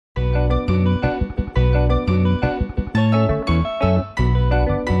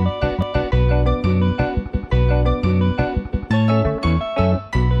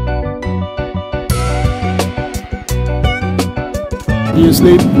to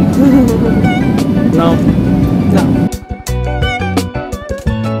sleep? No. No.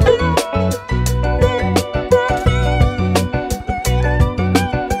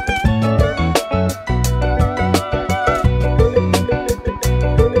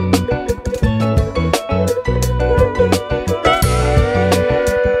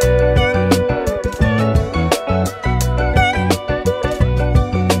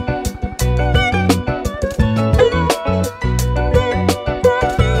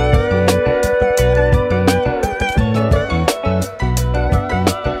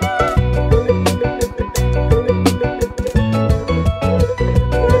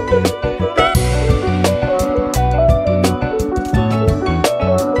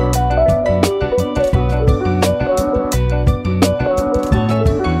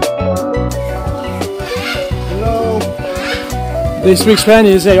 They speak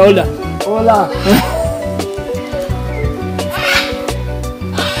Spanish, you say hola. Hola.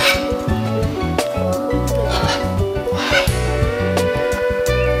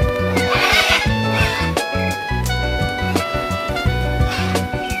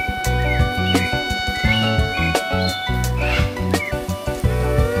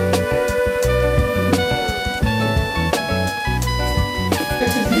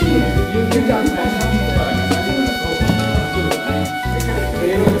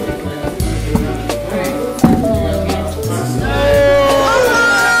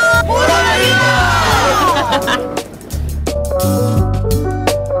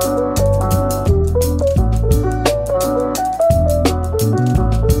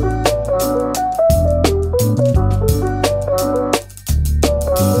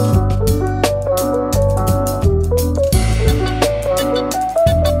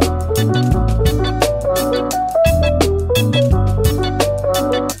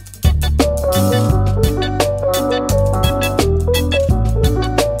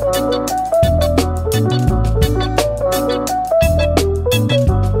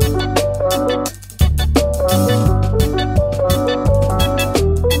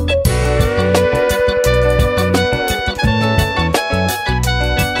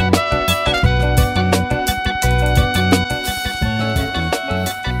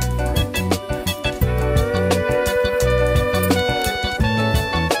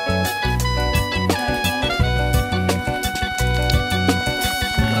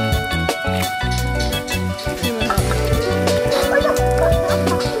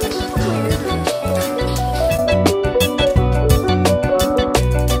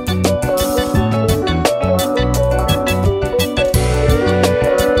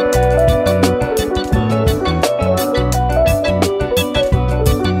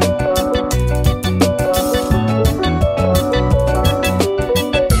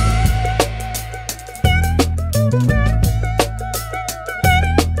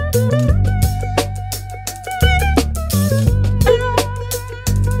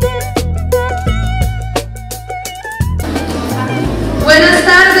 Buenas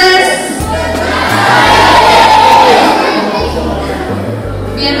tardes.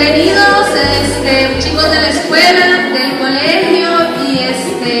 Bienvenidos, chicos de la escuela, del colegio y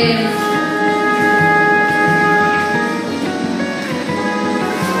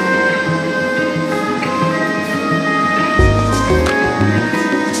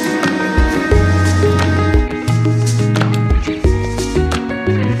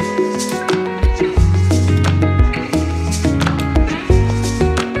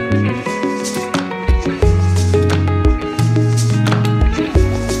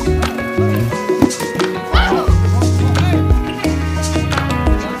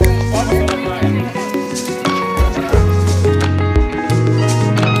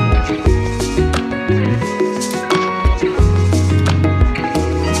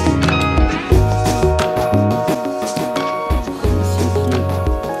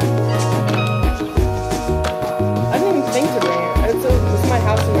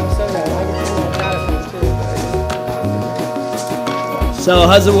So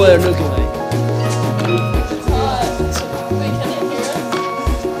how's the weather looking like? Wait, can you hear us?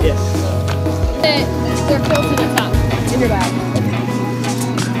 Yes. They're close to the top. In your bag.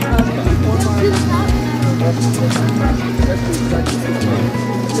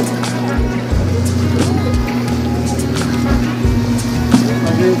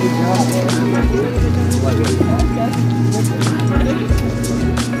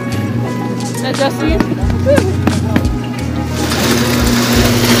 Is that just you?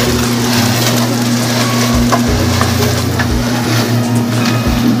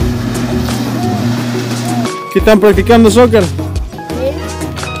 ¿Qué están practicando soccer?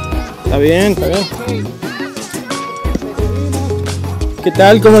 Está bien, está bien. ¿Qué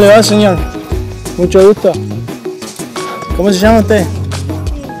tal? ¿Cómo le va, señor? Mucho gusto. ¿Cómo se llama usted?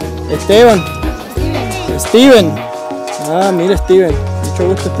 Esteban. Steven. Ah, mira, Steven. Mucho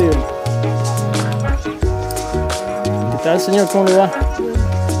gusto, Steven. ¿Qué tal, señor? ¿Cómo le va?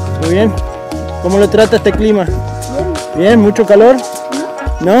 Muy bien. ¿Cómo le trata este clima? Bien. ¿Mucho calor?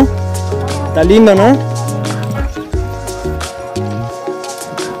 ¿No? Está lindo, ¿no?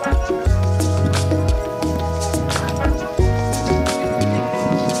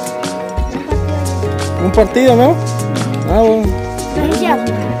 ¿Un partido, no? Ah, bueno.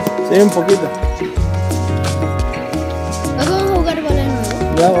 Sí, un poquito. Vamos a jugar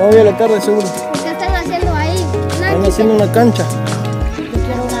voleibol. Ya, hoy a la tarde seguro. ¿Qué están haciendo ahí? Están haciendo una cancha. Yo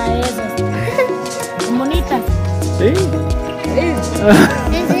quiero una de esas. Son bonitas. Sí.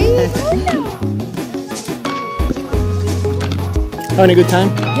 Having a good time?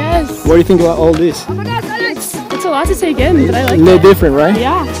 Yes. What do you think about all this? Oh my gosh, it's a lot to take in, but I A like little it. different, right?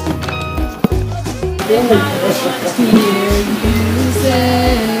 Yeah.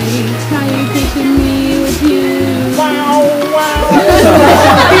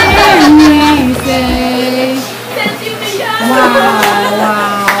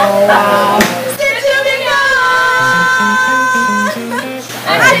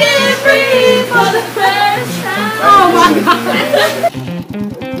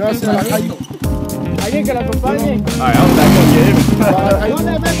 Alguien que la acompañe.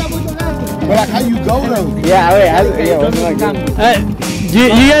 But like, how you go though? Yeah,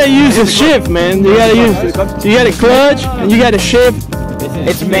 you gotta use the shift, man. You gotta clutch and you gotta shift.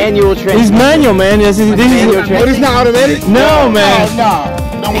 It's manual transmission. It's manual, man. This is But it's not automatic? no, man. Oh,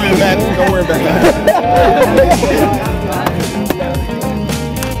 no. Don't worry about it. Don't worry about it.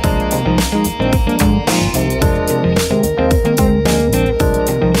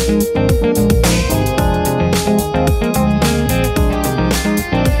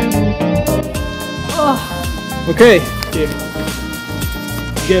 Okay, here.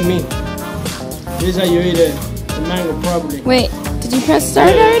 Get me. This is how you eat the mango properly. Wait, did you press start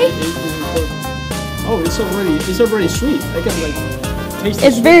already? Oh, it's already sweet. I can like taste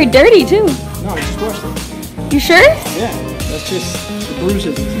It's it. very dirty too. No, I just washed it. You sure? Yeah, that's just the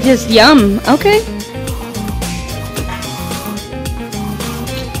bruises. Just yum. Okay.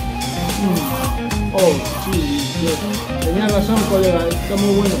 Oh, geez, good. Tenía razón, colega. Está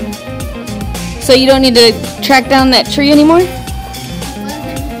muy bueno. So you don't need to track down that tree anymore?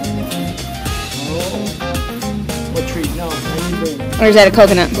 What treat? No, I need the Or is that a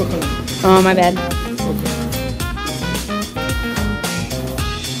coconut? coconut. Oh, my bad.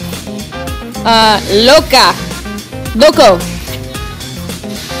 Loca. Loco.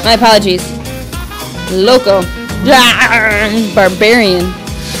 My apologies. Loco. Barbarian.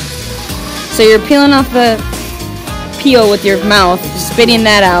 So you're peeling off the peel with your mouth, spitting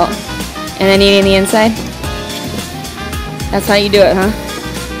that out, and then eating the inside? That's how you do it, huh?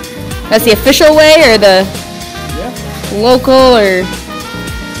 That's the official way, or the local or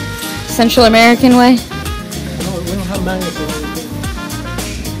Central American way? No, we don't have mangoes or anything.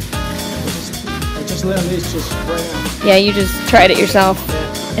 I just let them eat just right now. Yeah, you just tried it yourself.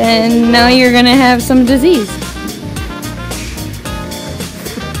 And now you're gonna have some disease.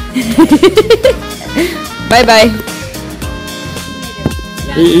 Bye-bye.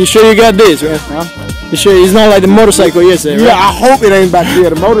 You sure you got this, right? Huh? You sure it's not like the motorcycle yesterday, Yeah, right? I hope it ain't about to be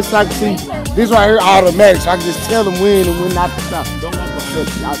the motorcycle. See, this right here automatic, so I can just tell them when and when not to stop. Don't walk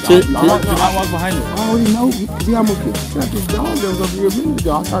behind it. I walk behind it. I already know. See how much shot this dog that was over here a minute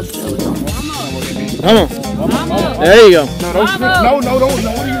ago. I thought she was dog. Come on. There you go. No, what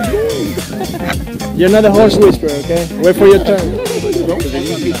are you doing? You're not a horse whisperer, okay? Wait for your turn.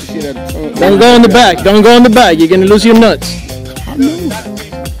 Don't Don't go in the back. Don't go in the back. You're gonna lose your nuts.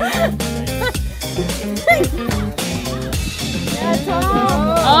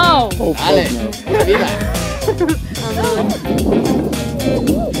 Oh. Oh, fuck no.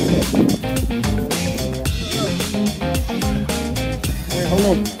 Hold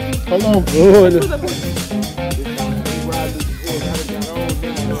on. Oh,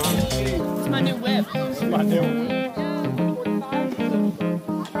 It's my new whip.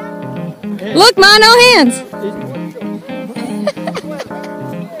 Look, Ma, no hands.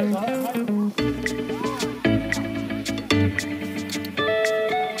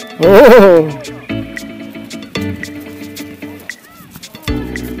 oh.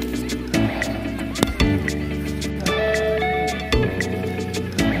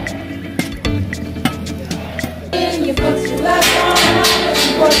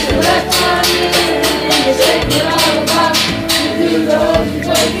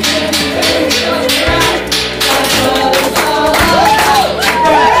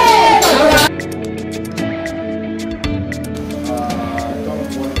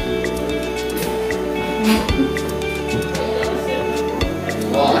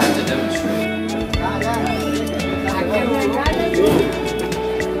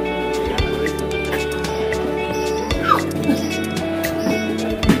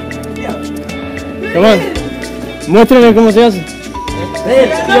 Come on. Muéstrame cómo se hace.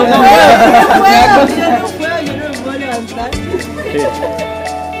 Yo no puedo levantar.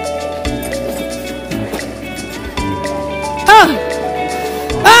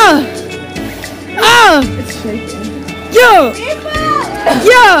 Yo!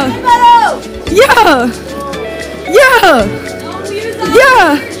 Yeah! Yeah! Yeah! Yeah!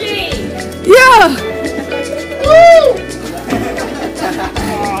 Yeah!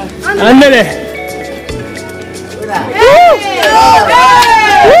 Ándale.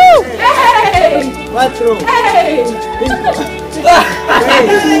 Cuatro.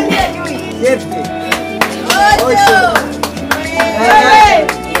 Siete. Ocho.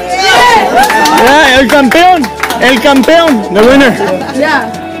 Yeah, el campeón, the winner.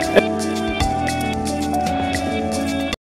 Yeah.